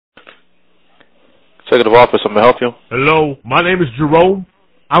Executive office, I'm going to help you. Hello, my name is Jerome.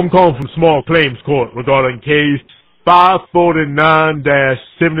 I'm calling from Small Claims Court regarding case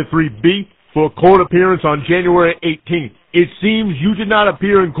 549-73B for a court appearance on January 18th. It seems you did not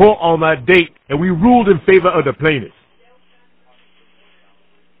appear in court on that date, and we ruled in favor of the plaintiff.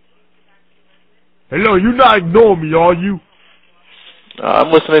 Hello, you're not ignoring me, are you?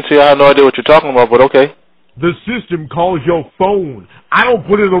 I'm listening to you. I have no idea what you're talking about, but okay. The system calls your phone. I don't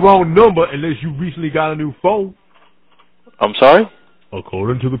put in the wrong number unless you recently got a new phone. I'm sorry?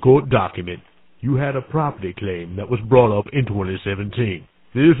 According to the court document, you had a property claim that was brought up in 2017.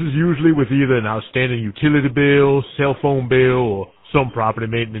 This is usually with either an outstanding utility bill, cell phone bill, or some property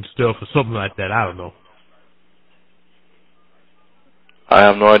maintenance stuff or something like that. I don't know. I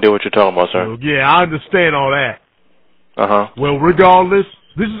have no idea what you're talking about, sir. Well, yeah, I understand all that. Uh-huh. Well, regardless,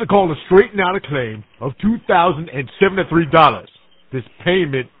 this is a call to straighten out a claim of $2,073. This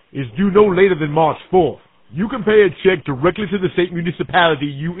payment is due no later than March 4th. You can pay a check directly to the state municipality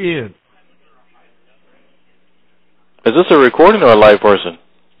you in. Is this a recording or a live person?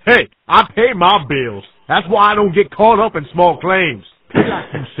 Hey, I pay my bills. That's why I don't get caught up in small claims.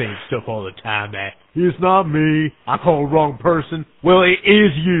 You saying stuff all the time that it's not me, I called the wrong person. Well, it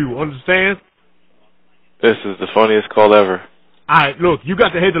is you, understand? This is the funniest call ever. Alright, look, you got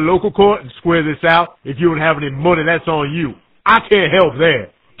to head to local court and square this out. If you don't have any money, that's on you. I can't help there.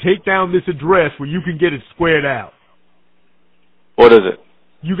 Take down this address where you can get it squared out. What is it?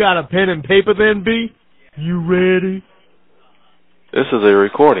 You got a pen and paper then, B? You ready? This is a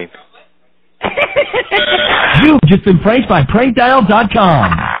recording. You've just been pranked by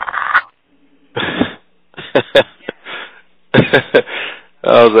prankdial.com. That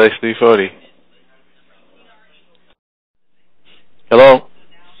was actually funny. Hello?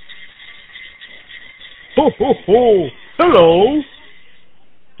 Ho, ho, ho. Hello.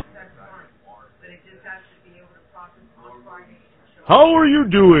 How are you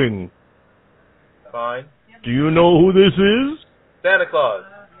doing? Fine. Do you know who this is? Santa Claus.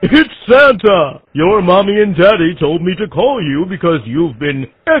 It's Santa! Your mommy and daddy told me to call you because you've been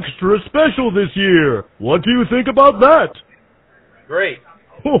extra special this year. What do you think about that? Great.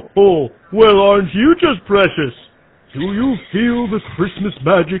 Ho ho! Well, aren't you just precious? Do you feel the Christmas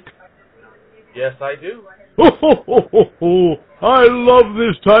magic? Yes, I do. Ho ho ho ho ho! I love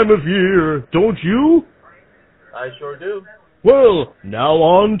this time of year, don't you? I sure do. Well, now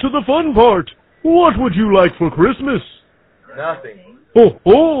on to the fun part. What would you like for Christmas? Nothing. Ho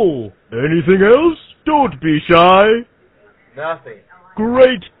ho! Anything else? Don't be shy. Nothing.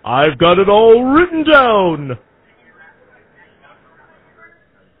 Great! I've got it all written down.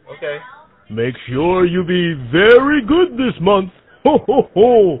 Okay. Make sure you be very good this month. Ho ho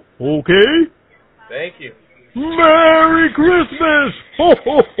ho! Okay? Thank you. Merry Christmas! Ho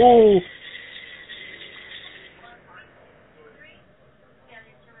ho ho!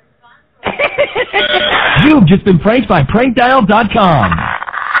 You've just been pranked by prankdial.com.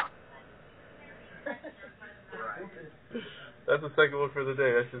 That's the second one for the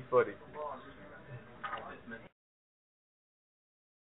day. That's just funny.